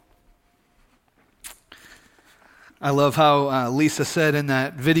I love how Lisa said in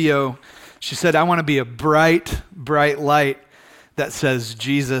that video, she said, I want to be a bright, bright light that says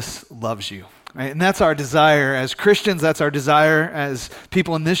Jesus loves you. Right? And that's our desire as Christians. That's our desire as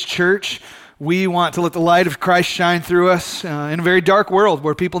people in this church. We want to let the light of Christ shine through us in a very dark world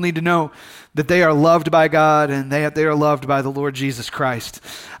where people need to know that they are loved by God and they are loved by the Lord Jesus Christ.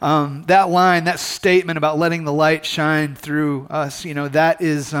 That line, that statement about letting the light shine through us,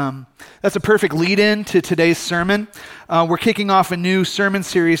 that's a perfect lead-in to today's sermon. We're kicking off a new sermon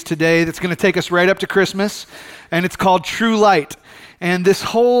series today that's going to take us right up to Christmas, and it's called True Light. And this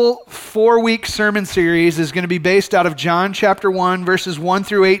whole 4-week sermon series is going to be based out of John chapter 1, verses 1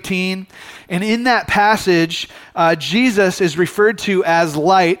 through 18. And in that passage, Jesus is referred to as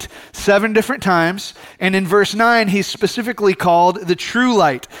light 7 different times. And in verse 9, he's specifically called the true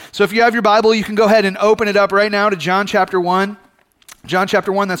light. So if you have your Bible, you can go ahead and open it up right now to John chapter 1. John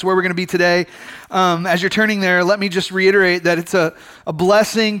chapter 1, that's where we're going to be today. As you're turning there, let me just reiterate that it's a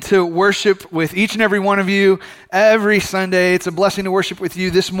blessing to worship with each and every one of you every Sunday. It's a blessing to worship with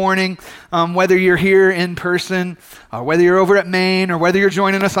you this morning, whether you're here in person, whether you're over at Maine, or whether you're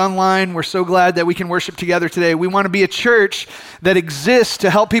joining us online. We're so glad that we can worship together today. We want to be a church that exists to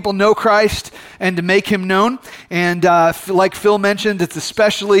help people know Christ and to make him known. And like Phil mentioned, it's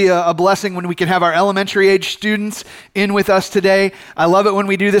especially a blessing when we can have our elementary age students in with us today. I love it when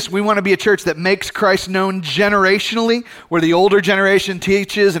we do this. We want to be a church that makes Christ known generationally, where the older generation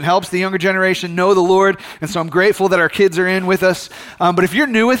teaches and helps the younger generation know the Lord. And so I'm grateful that our kids are in with us. But if you're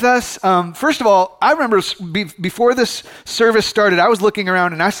new with us, first of all, I remember before this service started, I was looking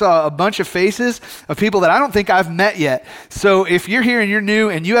around and I saw a bunch of faces of people that I don't think I've met yet. So if you're here and you're new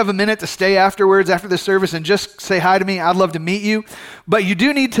and you have a minute to stay afterwards after the service and just say hi to me, I'd love to meet you. But you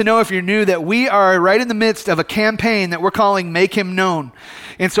do need to know, if you're new, that we are right in the midst of a campaign that we're calling Make Him Known.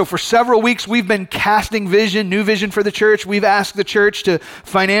 And so for several weeks, we've been casting vision, new vision for the church. We've asked the church to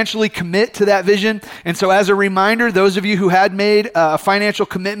financially commit to that vision. And so as a reminder, those of you who had made a financial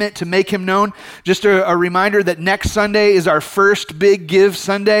commitment to Make Him Known, just a reminder that next Sunday is our first big Give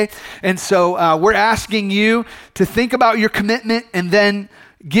Sunday. And so we're asking you to think about your commitment and then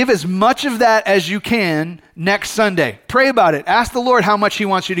give as much of that as you can next Sunday. Pray about it. Ask the Lord how much he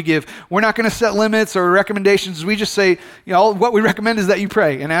wants you to give. We're not going to set limits or recommendations. We just say, what we recommend is that you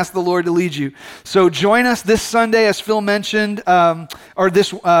pray and ask the Lord to lead you. So join us this Sunday, as Phil mentioned, or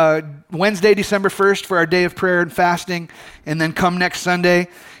this Wednesday, December 1st, for our day of prayer and fasting, and then come next Sunday.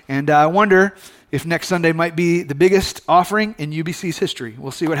 And I wonder if next Sunday might be the biggest offering in UBC's history. We'll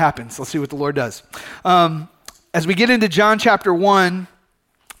see what happens. Let's see what the Lord does. As we get into John chapter 1,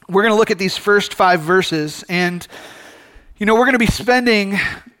 we're going to look at these first 5 verses, and we're going to be spending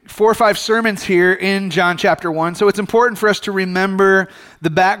 4 or 5 sermons here in John chapter 1, so it's important for us to remember the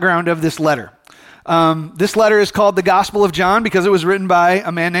background of this letter. This letter is called the Gospel of John because it was written by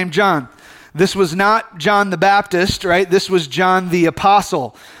a man named John. This was not John the Baptist, right? This was John the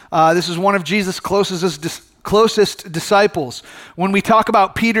Apostle. This is one of Jesus' closest disciples. When we talk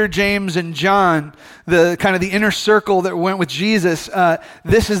about Peter, James, and John, the kind of the inner circle that went with Jesus,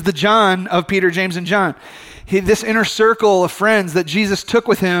 this is the John of Peter, James, and John. This inner circle of friends that Jesus took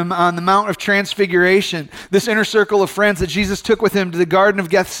with him on the Mount of Transfiguration, this inner circle of friends that Jesus took with him to the Garden of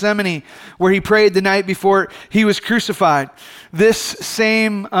Gethsemane, where he prayed the night before he was crucified. This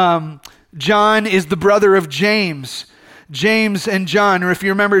same John is the brother of James. James and John, or if you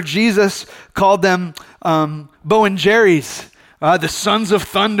remember, Jesus called them Bo and Jerry's, the sons of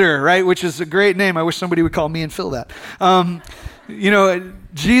thunder, right? Which is a great name. I wish somebody would call me and Phil that.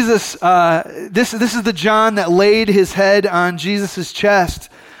 Jesus, this is the John that laid his head on Jesus' chest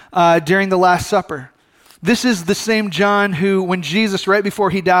during the Last Supper. This is the same John who, when Jesus, right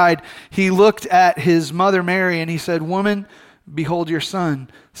before he died, he looked at his mother Mary and he said, "Woman, behold your son.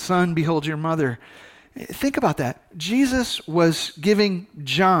 Son, behold your mother." Think about that. Jesus was giving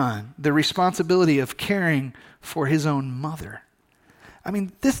John the responsibility of caring for his own mother. I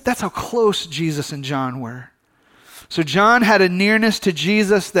mean, that's how close Jesus and John were. So John had a nearness to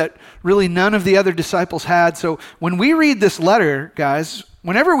Jesus that really none of the other disciples had. So when we read this letter, guys,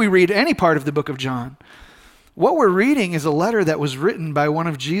 whenever we read any part of the book of John, what we're reading is a letter that was written by one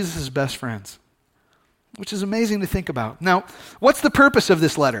of Jesus' best friends, which is amazing to think about. Now, what's the purpose of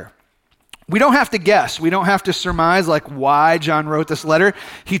this letter? We don't have to guess. We don't have to surmise why John wrote this letter.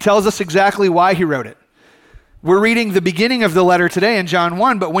 He tells us exactly why he wrote it. We're reading the beginning of the letter today in John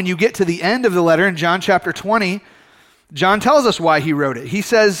 1, but when you get to the end of the letter in John chapter 20, John tells us why he wrote it. He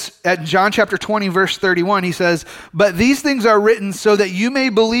says at John chapter 20, verse 31, he says, "But these things are written so that you may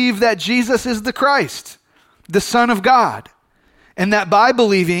believe that Jesus is the Christ, the Son of God, and that by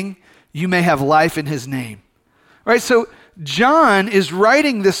believing you may have life in his name." right? So John is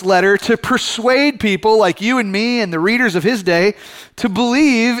writing this letter to persuade people like you and me and the readers of his day to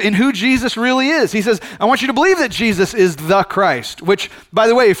believe in who Jesus really is. He says, I want you to believe that Jesus is the Christ, which, by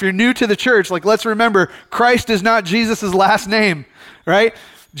the way, if you're new to the church, like, let's remember, Christ is not Jesus' last name, right?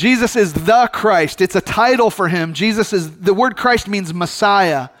 Jesus is the Christ. It's a title for him. The word Christ means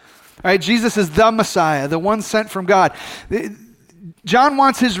Messiah, right? Jesus is the Messiah, the one sent from God. John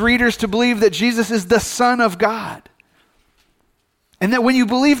wants his readers to believe that Jesus is the Son of God. And that when you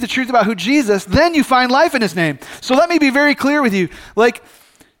believe the truth about who Jesus, then you find life in his name. So let me be very clear with you. Like,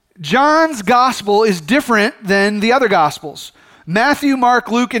 John's gospel is different than the other gospels. Matthew, Mark,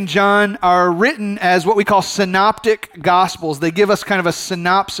 Luke, and John are written as what we call synoptic gospels. They give us kind of a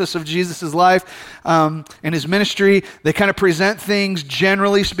synopsis of Jesus' life and his ministry. They kind of present things,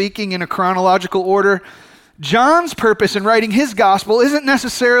 generally speaking, in a chronological order. John's purpose in writing his gospel isn't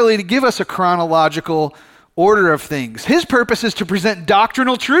necessarily to give us a chronological order of things. His purpose is to present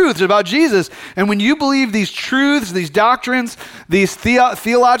doctrinal truths about Jesus. And when you believe these truths, these doctrines, these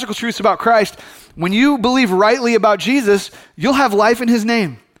theological truths about Christ, when you believe rightly about Jesus, you'll have life in his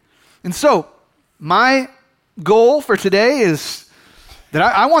name. And so, my goal for today is that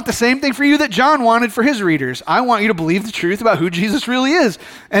I want the same thing for you that John wanted for his readers. I want you to believe the truth about who Jesus really is,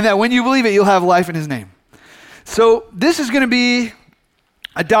 and that when you believe it, you'll have life in his name. So, this is going to be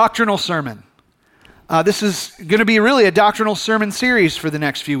a doctrinal sermon. This is going to be really a doctrinal sermon series for the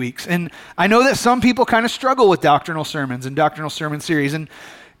next few weeks. And I know that some people kind of struggle with doctrinal sermons and doctrinal sermon series. And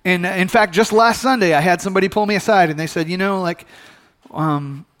in fact, just last Sunday, I had somebody pull me aside and they said,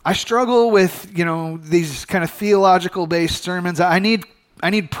 I struggle with, these kind of theological based sermons. I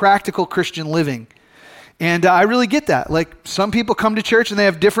need practical Christian living. And I really get that. Like, some people come to church and they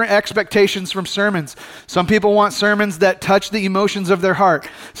have different expectations from sermons. Some people want sermons that touch the emotions of their heart.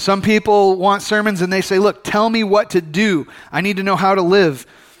 Some people want sermons and they say, look, tell me what to do. I need to know how to live.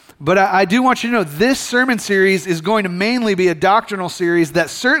 But I do want you to know this sermon series is going to mainly be a doctrinal series that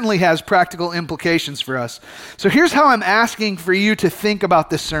certainly has practical implications for us. So here's how I'm asking for you to think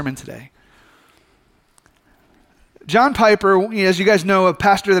about this sermon today. John Piper, as you guys know, a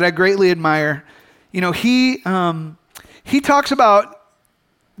pastor that I greatly admire, he talks about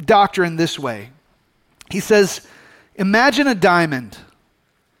doctrine this way. He says, imagine a diamond,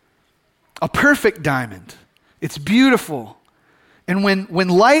 a perfect diamond. It's beautiful. And when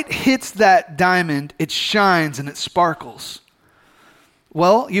light hits that diamond, it shines and it sparkles.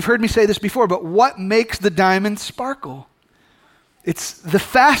 Well, you've heard me say this before, but what makes the diamond sparkle? It's the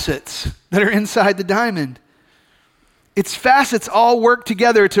facets that are inside the diamond. Its facets all work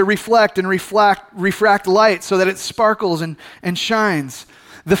together to reflect and refract light so that it sparkles and shines.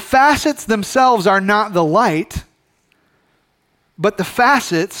 The facets themselves are not the light, but the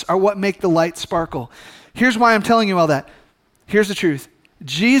facets are what make the light sparkle. Here's why I'm telling you all that. Here's the truth.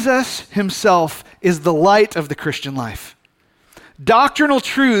 Jesus himself is the light of the Christian life. Doctrinal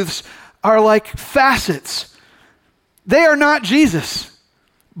truths are like facets. They are not Jesus,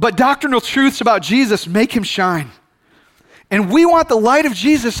 but doctrinal truths about Jesus make him shine. And we want the light of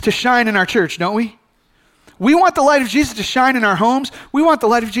Jesus to shine in our church, don't we? We want the light of Jesus to shine in our homes. We want the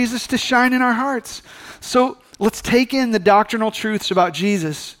light of Jesus to shine in our hearts. So let's take in the doctrinal truths about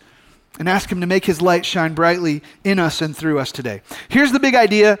Jesus and ask him to make his light shine brightly in us and through us today. Here's the big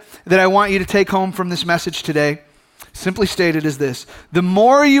idea that I want you to take home from this message today. Simply stated as this: the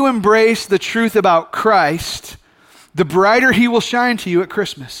more you embrace the truth about Christ, the brighter he will shine to you at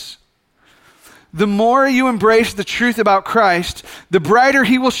Christmas. The more you embrace the truth about Christ, the brighter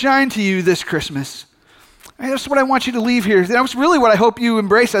he will shine to you this Christmas. And that's what I want you to leave here. That's really what I hope you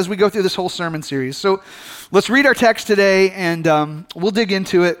embrace as we go through this whole sermon series. So let's read our text today, and we'll dig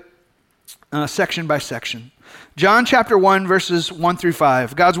into it section by section. John chapter 1, verses 1 through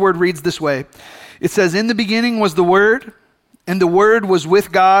 5. God's word reads this way. It says, "In the beginning was the Word, and the Word was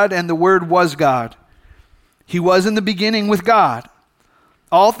with God, and the Word was God. He was in the beginning with God.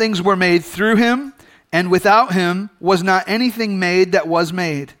 All things were made through him, and without him was not anything made that was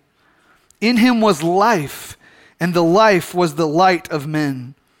made. In him was life, and the life was the light of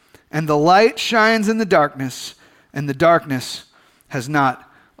men. And the light shines in the darkness, and the darkness has not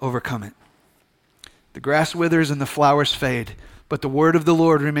overcome it." The grass withers and the flowers fade, but the word of the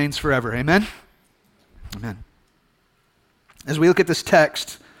Lord remains forever. Amen? Amen. As we look at this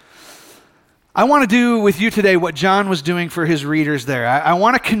text, I want to do with you today what John was doing for his readers there. I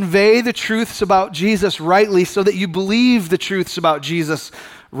want to convey the truths about Jesus rightly so that you believe the truths about Jesus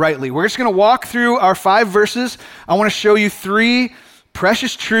rightly. We're just going to walk through our 5 verses. I want to show you 3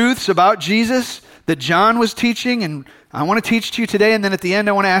 precious truths about Jesus that John was teaching and I want to teach to you today, and then at the end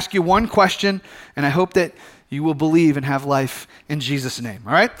I want to ask you one question, and I hope that you will believe and have life in Jesus' name,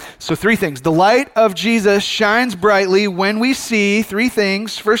 all right? So 3 things. The light of Jesus shines brightly when we see 3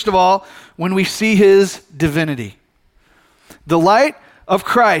 things. First of all, when we see his divinity. The light of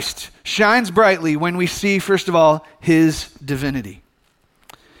Christ shines brightly when we see, first of all, his divinity.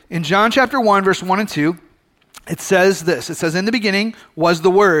 In John chapter 1, verse 1 and 2, it says this. It says, in the beginning was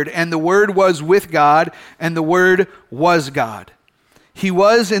the Word, and the Word was with God, and the Word was God. He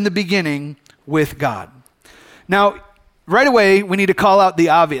was in the beginning with God. Now, right away, we need to call out the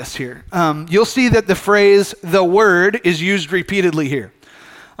obvious here. You'll see that the phrase, the Word, is used repeatedly here.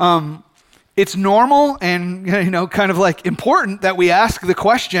 It's normal and, kind of like important that we ask the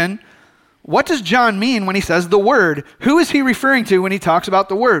question, what does John mean when he says the Word? Who is he referring to when he talks about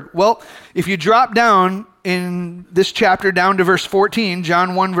the Word? Well, if you drop down in this chapter down to verse 14,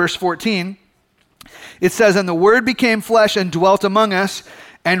 John 1 verse 14, it says, and the Word became flesh and dwelt among us,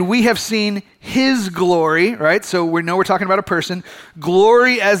 and we have seen his glory, right? So we know we're talking about a person,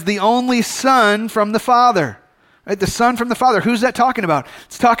 glory as the only Son from the Father, right? The Son from the Father. Who's that talking about?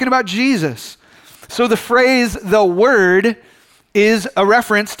 It's talking about Jesus. So the phrase, the Word, is a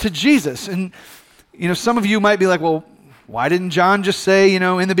reference to Jesus. And, some of you might be like, well, why didn't John just say,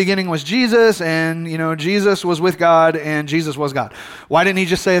 in the beginning was Jesus, and, Jesus was with God, and Jesus was God? Why didn't he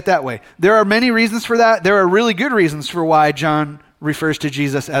just say it that way? There are many reasons for that. There are really good reasons for why John refers to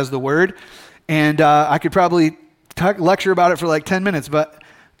Jesus as the Word. And I could probably lecture about it for like 10 minutes, but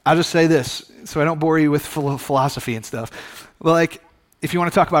I'll just say this, so I don't bore you with philosophy and stuff. Well, if you want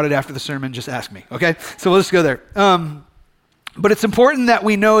to talk about it after the sermon, just ask me, okay? So we'll just go there. But it's important that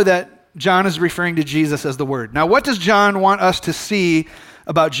we know that John is referring to Jesus as the Word. Now, what does John want us to see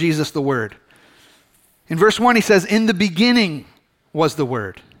about Jesus, the Word? In verse 1, he says, in the beginning was the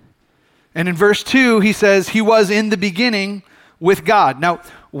Word. And in verse 2, he says, he was in the beginning with God. Now,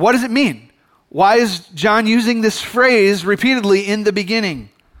 what does it mean? Why is John using this phrase repeatedly, in the beginning?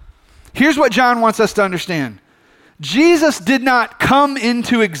 Here's what John wants us to understand. Jesus did not come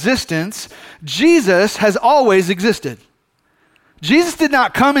into existence. Jesus has always existed. Jesus did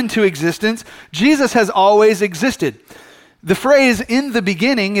not come into existence. Jesus has always existed. The phrase, in the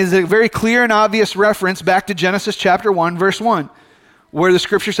beginning, is a very clear and obvious reference back to Genesis chapter 1, verse 1, where the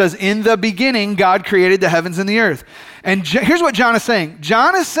scripture says, in the beginning, God created the heavens and the earth. And here's what John is saying.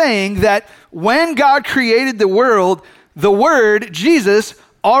 John is saying that when God created the world, the Word, Jesus,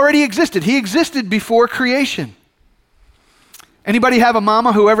 already existed. He existed before creation. Anybody have a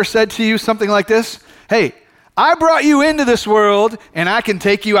mama who ever said to you something like this? Hey, I brought you into this world and I can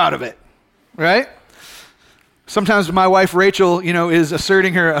take you out of it, right? Sometimes my wife, Rachel, is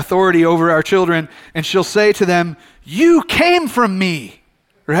asserting her authority over our children, and she'll say to them, you came from me,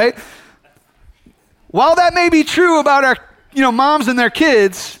 right? While that may be true about our, moms and their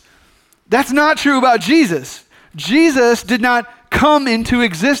kids, that's not true about Jesus. Jesus did not come into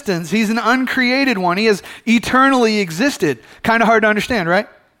existence. He's an uncreated one. He has eternally existed. Kind of hard to understand, right?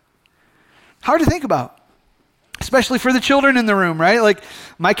 Hard to think about. Especially for the children in the room, right? Like,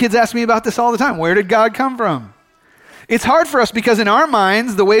 my kids ask me about this all the time. Where did God come from? It's hard for us because in our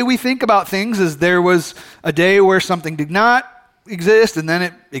minds, the way we think about things is there was a day where something did not exist, and then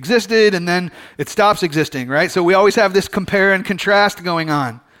it existed, and then it stops existing, right? So we always have this compare and contrast going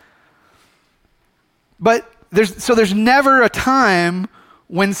on. But there's never a time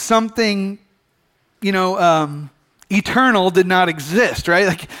when something, eternal did not exist, right?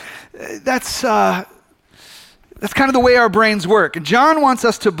 Like, that's kind of the way our brains work. And John wants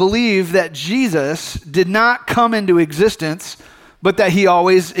us to believe that Jesus did not come into existence, but that he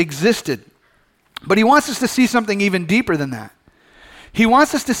always existed. But he wants us to see something even deeper than that. He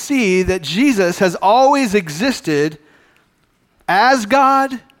wants us to see that Jesus has always existed as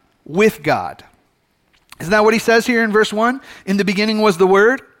God, with God. Isn't that what he says here in verse 1? In the beginning was the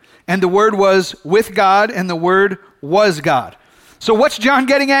Word, and the Word was with God, and the Word was God. So what's John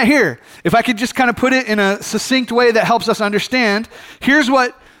getting at here? If I could just kind of put it in a succinct way that helps us understand, here's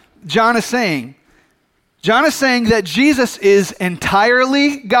what John is saying. John is saying that Jesus is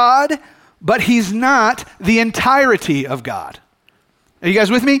entirely God, but he's not the entirety of God. Are you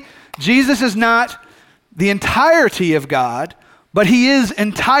guys with me? Jesus is not the entirety of God, but he is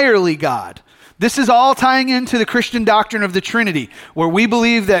entirely God. This is all tying into the Christian doctrine of the Trinity, where we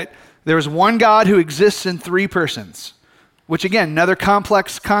believe that there is one God who exists in 3 persons. Which, again, another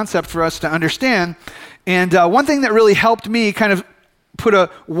complex concept for us to understand. And one thing that really helped me kind of put a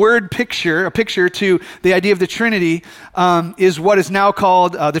picture to the idea of the Trinity is what is now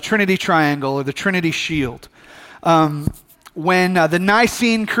called the Trinity Triangle or the Trinity Shield. when the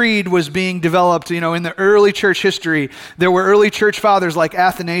Nicene Creed was being developed, in the early church history, there were early church fathers like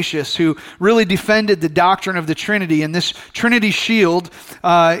Athanasius who really defended the doctrine of the Trinity. And this Trinity shield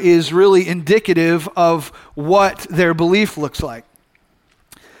is really indicative of what their belief looks like.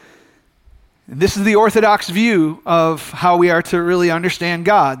 And this is the Orthodox view of how we are to really understand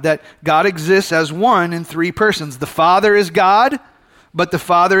God, that God exists as one in three persons. The Father is God, but the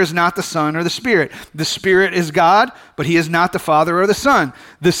Father is not the Son or the Spirit. The Spirit is God, but he is not the Father or the Son.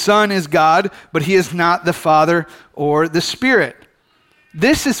 The Son is God, but he is not the Father or the Spirit.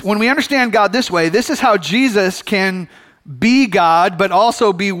 This is, when we understand God this way, this is how Jesus can be God, but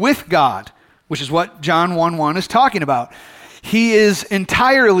also be with God, which is what John 1:1 is talking about. He is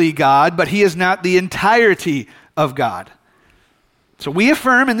entirely God, but he is not the entirety of God. So we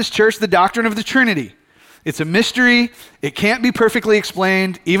affirm in this church the doctrine of the Trinity. It's a mystery. It can't be perfectly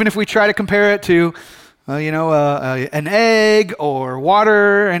explained, even if we try to compare it to, an egg or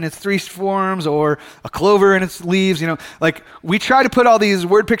water and its three forms or a clover and its leaves. We try to put all these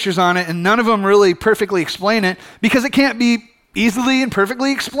word pictures on it, and none of them really perfectly explain it because it can't be easily and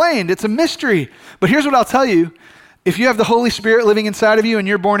perfectly explained. It's a mystery. But here's what I'll tell you. If you have the Holy Spirit living inside of you and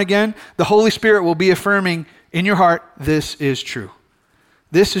you're born again, the Holy Spirit will be affirming in your heart, this is true.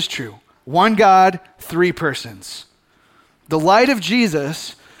 This is true. One God, three persons. The light of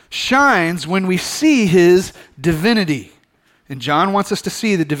Jesus shines when we see his divinity. And John wants us to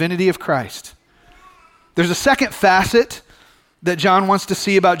see the divinity of Christ. There's a second facet that John wants to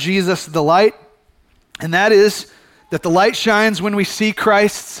see about Jesus, the light, and that is that the light shines when we see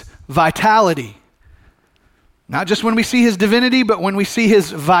Christ's vitality. Not just when we see his divinity, but when we see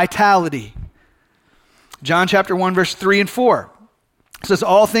his vitality. John chapter 1, verse 3 and 4. It says,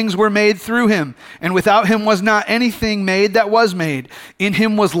 all things were made through him, and without him was not anything made that was made. In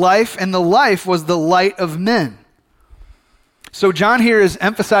him was life, and the life was the light of men. So John here is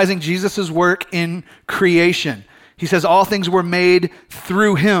emphasizing Jesus' work in creation. He says all things were made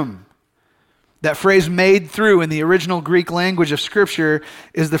through him. That phrase made through in the original Greek language of Scripture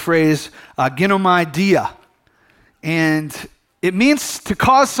is the phrase ginomaidia. And it means to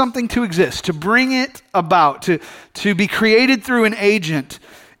cause something to exist, to bring it about, to be created through an agent.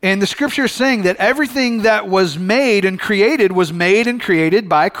 And the Scripture is saying that everything that was made and created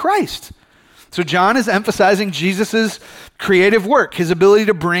by Christ. So John is emphasizing Jesus' creative work, his ability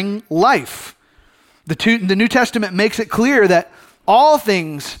to bring life. The New Testament makes it clear that all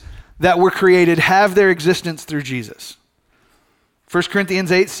things that were created have their existence through Jesus. 1 Corinthians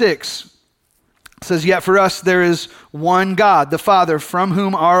 8:6 says, yet for us there is one God, the Father, from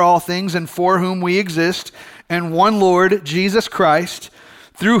whom are all things and for whom we exist, and one Lord, Jesus Christ,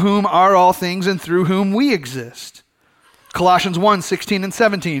 through whom are all things and through whom we exist. Colossians 1:16 and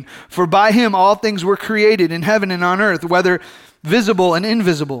 17, for by him all things were created in heaven and on earth, whether visible and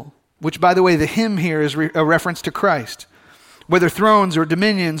invisible, which by the way, the him here is a reference to Christ. Whether thrones or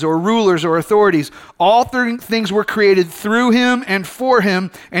dominions or rulers or authorities, all things were created through him and for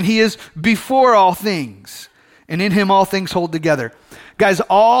him, and he is before all things. And in him all things hold together. Guys,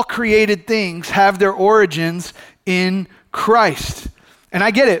 all created things have their origins in Christ. And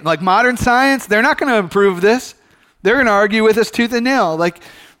I get it. Like modern science, they're not going to prove this. They're going to argue with us tooth and nail.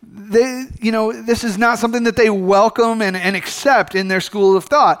 This is not something that they welcome and accept in their school of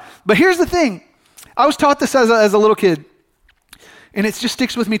thought. But here's the thing. I was taught this as a little kid. And it just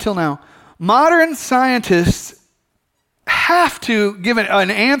sticks with me till now. Modern scientists have to give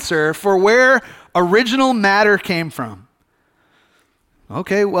an answer for where original matter came from.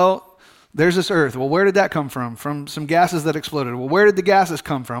 Okay, well, there's this earth. Well, where did that come from? From some gases that exploded. Well, where did the gases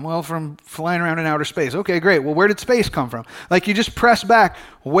come from? Well, from flying around in outer space. Okay, great. Well, where did space come from? You just press back.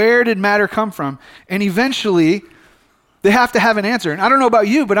 Where did matter come from? And eventually, they have to have an answer. And I don't know about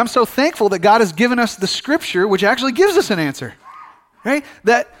you, but I'm so thankful that God has given us the Scripture, which actually gives us an answer. Right?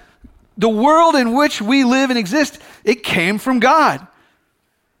 That the world in which we live and exist, it came from God.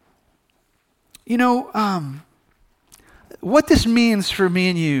 What this means for me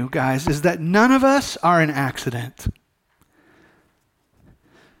and you guys is that none of us are an accident.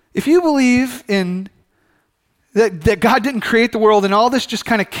 If you believe in that God didn't create the world and all this just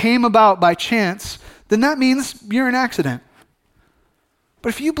kind of came about by chance, then that means you're an accident. But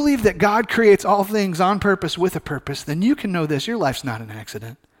if you believe that God creates all things on purpose with a purpose, then you can know this: your life's not an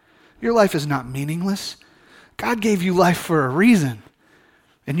accident. Your life is not meaningless. God gave you life for a reason,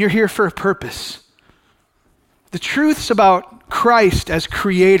 and you're here for a purpose. The truths about Christ as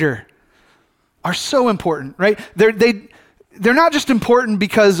creator are so important, right? They're not just important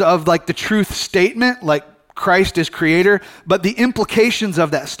because of the truth statement, like Christ is creator, but the implications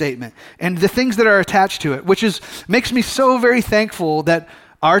of that statement and the things that are attached to it, which makes me so very thankful that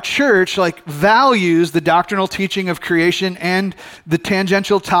our church values the doctrinal teaching of creation and the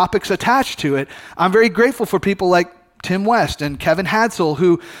tangential topics attached to it. I'm very grateful for people like Tim West and Kevin Hadsel,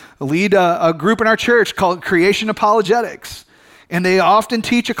 who lead a group in our church called Creation Apologetics. And they often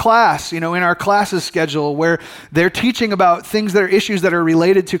teach a class, in our classes schedule where they're teaching about things that are issues that are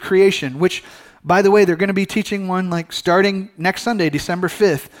related to creation, which, by the way, they're going to be teaching one starting next Sunday, December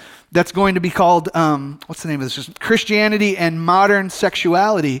 5th. That's going to be called, what's the name of this? Just Christianity and Modern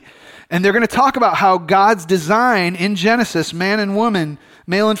Sexuality. And they're going to talk about how God's design in Genesis, man and woman,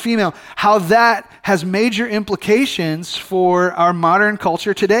 male and female, how that has major implications for our modern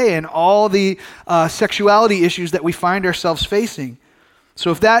culture today and all the sexuality issues that we find ourselves facing. So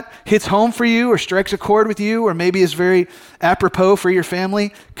if that hits home for you or strikes a chord with you or maybe is very apropos for your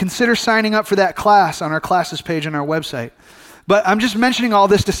family, consider signing up for that class on our classes page on our website. But I'm just mentioning all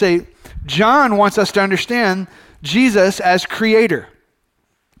this to say, John wants us to understand Jesus as creator,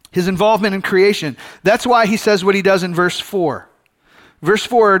 his involvement in creation. That's why he says what he does in verse 4. Verse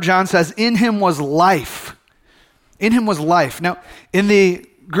 4, John says, in him was life. In him was life. Now, in the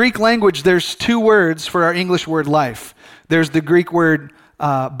Greek language, there's two words for our English word life. There's the Greek word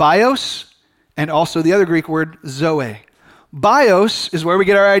bios and also the other Greek word zoe. Bios is where we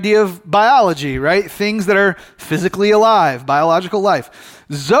get our idea of biology, right? Things that are physically alive, biological life.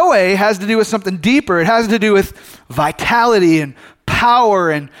 Zoe has to do with something deeper. It has to do with vitality and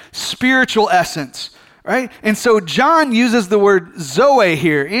power and spiritual essence, right? And so John uses the word zoe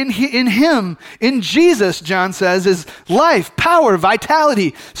here. In him, in Jesus, John says, is life, power,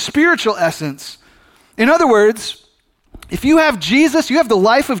 vitality, spiritual essence. In other words, if you have Jesus, you have the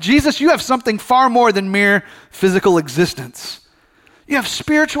life of Jesus, you have something far more than mere physical existence. You have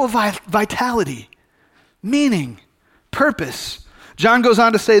spiritual vitality, meaning, purpose. John goes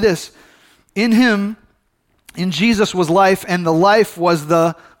on to say this, in him, in Jesus was life, and the life was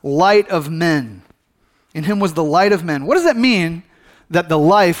the light of men. In him was the light of men. What does that mean, that the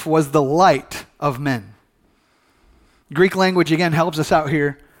life was the light of men? Greek language, again, helps us out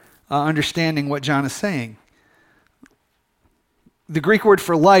here understanding what John is saying. The Greek word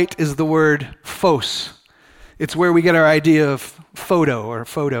for light is the word phos. It's where we get our idea of photo or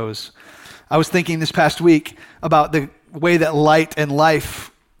photos. I was thinking this past week about the way that light and life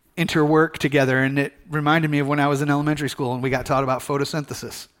interwork together, and it reminded me of when I was in elementary school and we got taught about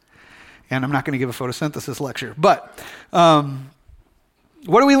photosynthesis. And I'm not going to give a photosynthesis lecture, but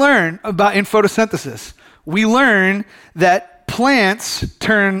what do we learn about in photosynthesis? We learn that plants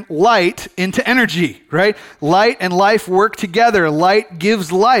turn light into energy, right? Light and life work together. Light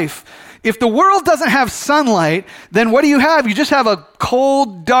gives life. If the world doesn't have sunlight, then what do you have? You just have a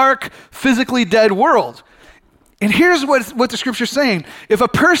cold, dark, physically dead world. And here's what the scripture's saying. If a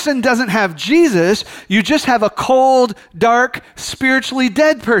person doesn't have Jesus, you just have a cold, dark, spiritually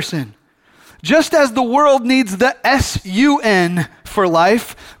dead person. Just as the world needs the S-U-N for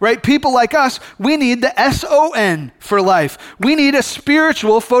life, right? People like us, we need the S-O-N for life. We need a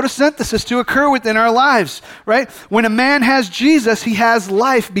spiritual photosynthesis to occur within our lives, right? When a man has Jesus, he has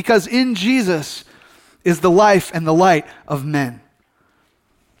life because in Jesus is the life and the light of men.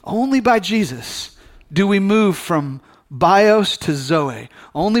 Only by Jesus do we move from bios to zoe.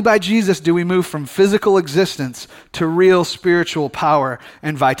 Only by Jesus do we move from physical existence to real spiritual power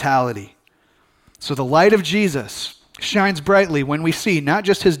and vitality. So the light of Jesus shines brightly when we see not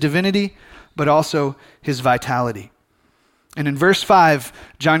just his divinity, but also his vitality. And in verse 5,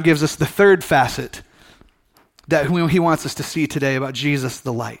 John gives us the third facet that he wants us to see today about Jesus,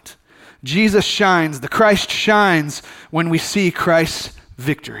 the light. Jesus shines, the Christ shines when we see Christ's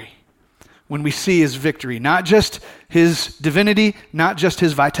victory. When we see his victory, not just his divinity, not just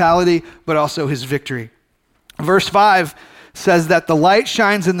his vitality, but also his victory. Verse 5 says that the light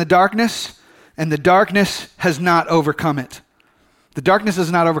shines in the darkness, and the darkness has not overcome it. The darkness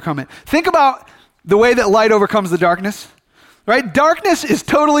has not overcome it. Think about the way that light overcomes the darkness, right? Darkness is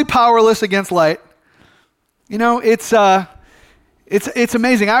totally powerless against light. You know, it's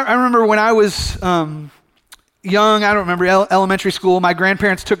amazing. I remember when I was young, I don't remember, elementary school, my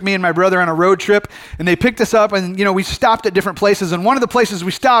grandparents took me and my brother on a road trip, and they picked us up, and, we stopped at different places, and one of the places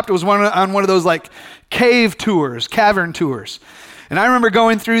we stopped was on one of those, cavern tours. And I remember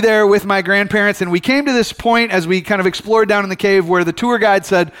going through there with my grandparents, and we came to this point as we kind of explored down in the cave where the tour guide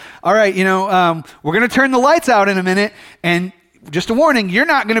said, all right, we're going to turn the lights out in a minute, and just a warning, you're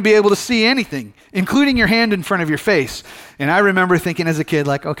not going to be able to see anything, including your hand in front of your face. And I remember thinking as a kid,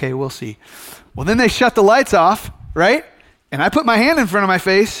 okay, we'll see. Well, then they shut the lights off, right? And I put my hand in front of my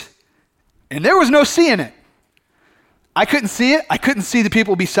face, and there was no seeing it. I couldn't see it. I couldn't see the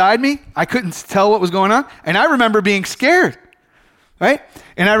people beside me. I couldn't tell what was going on. And I remember being scared, right?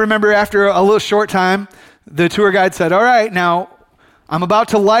 And I remember after a little short time, the tour guide said, all right, now I'm about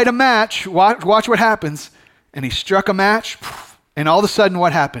to light a match. Watch what happens. And he struck a match, and all of a sudden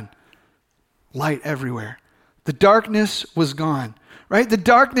what happened? Light everywhere. The darkness was gone, right? The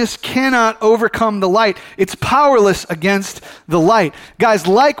darkness cannot overcome the light. It's powerless against the light. Guys,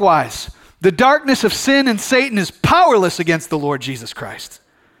 likewise, the darkness of sin and Satan is powerless against the Lord Jesus Christ.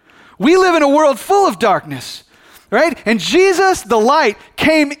 We live in a world full of darkness, right? And Jesus, the light,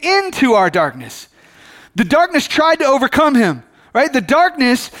 came into our darkness. The darkness tried to overcome him, right? The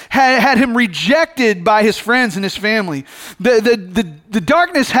darkness had him rejected by his friends and his family. The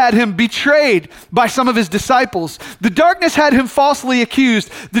darkness had him betrayed by some of his disciples. The darkness had him falsely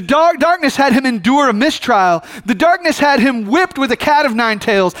accused. The darkness had him endure a mistrial. The darkness had him whipped with a cat of nine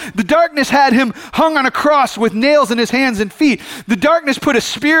tails. The darkness had him hung on a cross with nails in his hands and feet. The darkness put a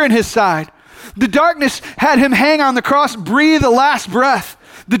spear in his side. The darkness had him hang on the cross, breathe a last breath.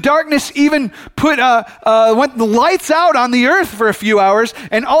 The darkness even went the lights out on the earth for a few hours,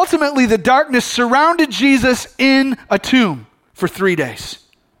 and ultimately the darkness surrounded Jesus in a tomb for 3 days.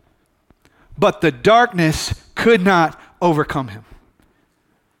 But the darkness could not overcome him.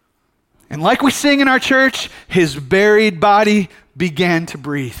 And like we sing in our church, his buried body began to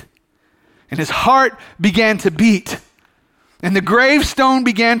breathe, and his heart began to beat. And the gravestone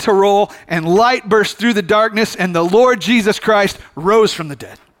began to roll, and light burst through the darkness, and the Lord Jesus Christ rose from the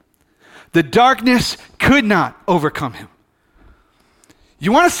dead. The darkness could not overcome him.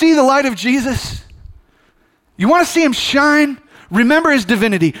 You want to see the light of Jesus? You want to see him shine? Remember his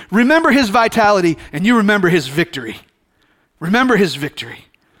divinity, remember his vitality, and you remember his victory. Remember his victory.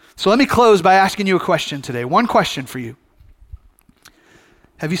 So let me close by asking you a question today. One question for you.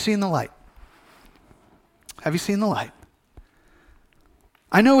 Have you seen the light? Have you seen the light?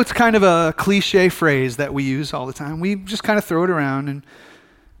 I know it's kind of a cliche phrase that we use all the time. We just kind of throw it around,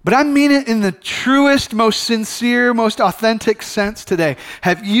 but I mean it in the truest, most sincere, most authentic sense today.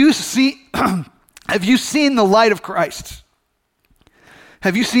 Have you seen the light of Christ?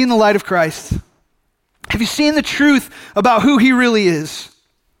 Have you seen the light of Christ? Have you seen the truth about who he really is?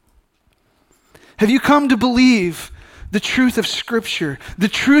 Have you come to believe the truth of Scripture, the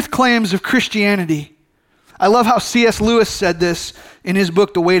truth claims of Christianity? I love how C.S. Lewis said this in his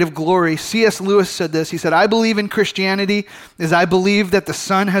book, The Weight of Glory. C.S. Lewis said this. He said, I believe in Christianity as I believe that the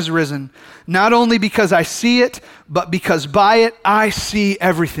sun has risen, not only because I see it, but because by it I see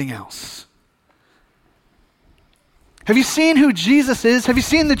everything else. Have you seen who Jesus is? Have you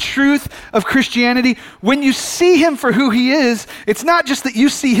seen the truth of Christianity? When you see him for who he is, it's not just that you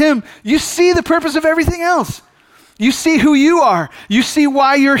see him, you see the purpose of everything else. You see who you are. You see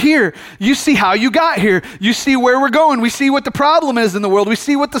why you're here. You see how you got here. You see where we're going. We see what the problem is in the world. We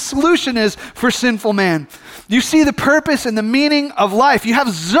see what the solution is for sinful man. You see the purpose and the meaning of life. You have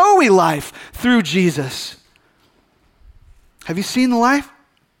Zoe life through Jesus. Have you seen the light?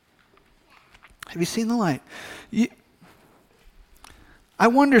 Have you seen the light? I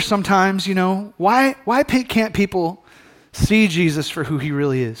wonder sometimes, why can't people see Jesus for who he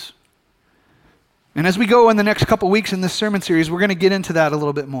really is? And as we go in the next couple weeks in this sermon series, we're going to get into that a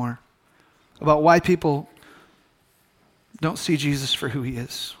little bit more, about why people don't see Jesus for who he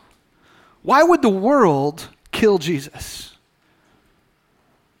is. Why would the world kill Jesus?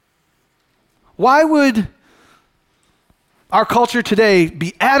 Why would our culture today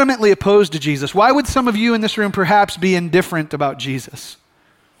be adamantly opposed to Jesus? Why would some of you in this room perhaps be indifferent about Jesus?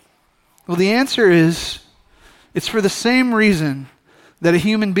 Well, the answer is, it's for the same reason that a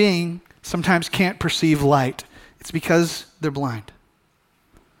human being sometimes can't perceive light. It's because they're blind.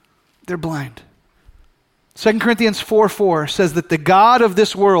 They're blind. 2 Corinthians 4:4 says that the God of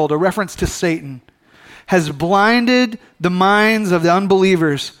this world, a reference to Satan, has blinded the minds of the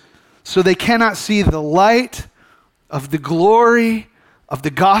unbelievers so they cannot see the light of the glory of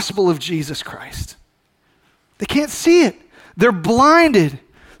the gospel of Jesus Christ. They can't see it. They're blinded.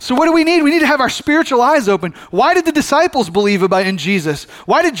 So what do we need? We need to have our spiritual eyes open. Why did the disciples believe in Jesus?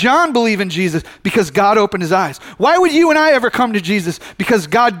 Why did John believe in Jesus? Because God opened his eyes. Why would you and I ever come to Jesus? Because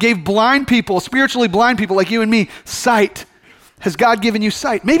God gave blind people, spiritually blind people like you and me, sight. Has God given you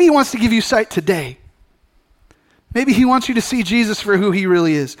sight? Maybe he wants to give you sight today. Maybe he wants you to see Jesus for who he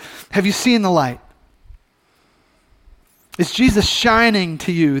really is. Have you seen the light? Is Jesus shining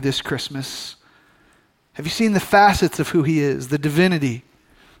to you this Christmas? Have you seen the facets of who he is, the divinity,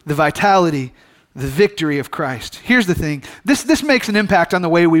 the vitality, the victory of Christ? Here's the thing. This makes an impact on the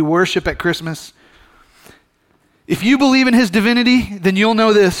way we worship at Christmas. If you believe in his divinity, then you'll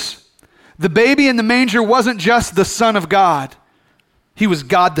know this, The baby in the manger wasn't just the Son of God. He was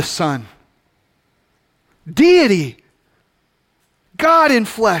God the Son. Deity. God in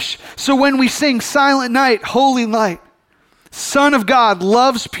flesh. So when we sing Silent Night, Holy Light, Son of God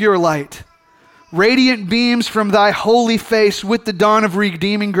loves pure light. Radiant beams from thy holy face with the dawn of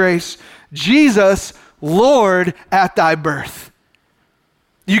redeeming grace. Jesus, Lord, at thy birth.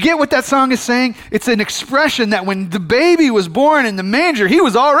 You get what that song is saying? It's an expression that when the baby was born in the manger, he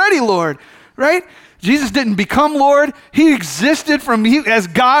was already Lord, right? Jesus didn't become Lord. He existed as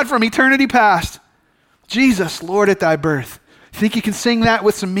God from eternity past. Jesus, Lord, at thy birth. Think you can sing that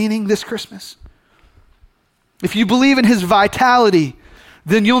with some meaning this Christmas? If you believe in his vitality,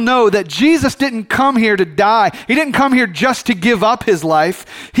 then you'll know that Jesus didn't come here to die. He didn't come here just to give up his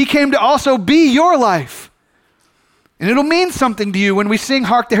life. He came to also be your life. And it'll mean something to you when we sing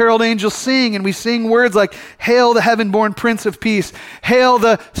Hark the Herald Angels Sing, and we sing words like, Hail the heaven-born Prince of Peace. Hail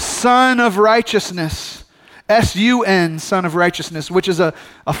the Son of Righteousness. S-U-N, Son of Righteousness, which is a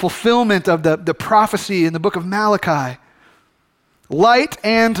fulfillment of the prophecy in the book of Malachi. Light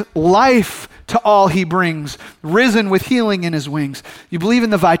and life to all he brings, risen with healing in his wings. You believe in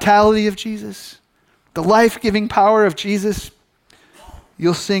the vitality of Jesus? The life-giving power of Jesus?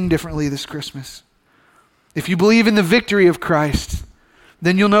 You'll sing differently this Christmas. If you believe in the victory of Christ,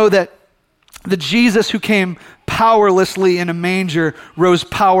 then you'll know that the Jesus who came powerlessly in a manger rose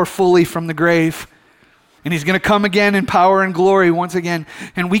powerfully from the grave. And he's going to come again in power and glory once again.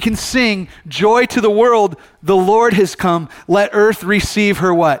 And we can sing, joy to the world, the Lord has come. Let earth receive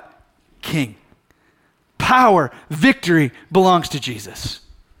her what? King. Power, victory belongs to Jesus.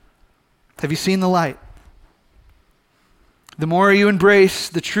 Have you seen the light? The more you embrace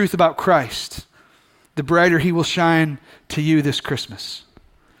the truth about Christ, the brighter he will shine to you this Christmas.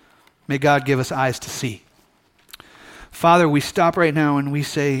 May God give us eyes to see. Father, we stop right now and we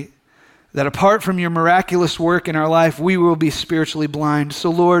say that apart from your miraculous work in our life, we will be spiritually blind. So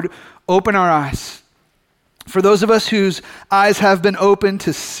Lord, open our eyes. For those of us whose eyes have been opened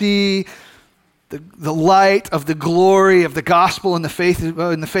to see the light of the glory of the gospel in the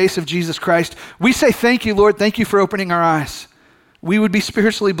face of Jesus Christ, we say thank you, Lord. Thank you for opening our eyes. We would be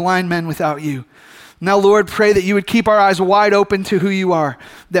spiritually blind men without you. Now, Lord, pray that you would keep our eyes wide open to who you are,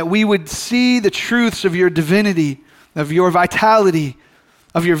 that we would see the truths of your divinity, of your vitality,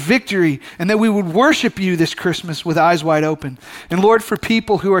 of your victory, and that we would worship you this Christmas with eyes wide open. And Lord, for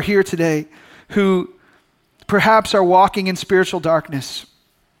people who are here today who perhaps are walking in spiritual darkness,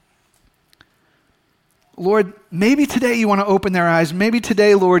 Lord, maybe today you want to open their eyes. Maybe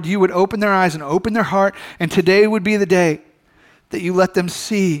today, Lord, you would open their eyes and open their heart, and today would be the day that you let them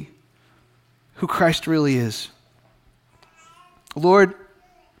see who Christ really is. Lord,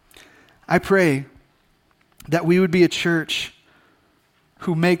 I pray that we would be a church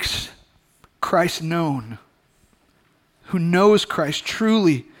who makes Christ known, who knows Christ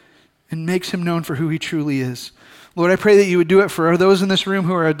truly and makes him known for who he truly is. Lord, I pray that you would do it for those in this room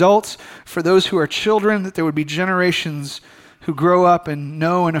who are adults, for those who are children, that there would be generations who grow up and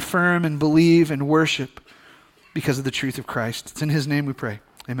know and affirm and believe and worship because of the truth of Christ. It's in his name we pray.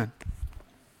 Amen.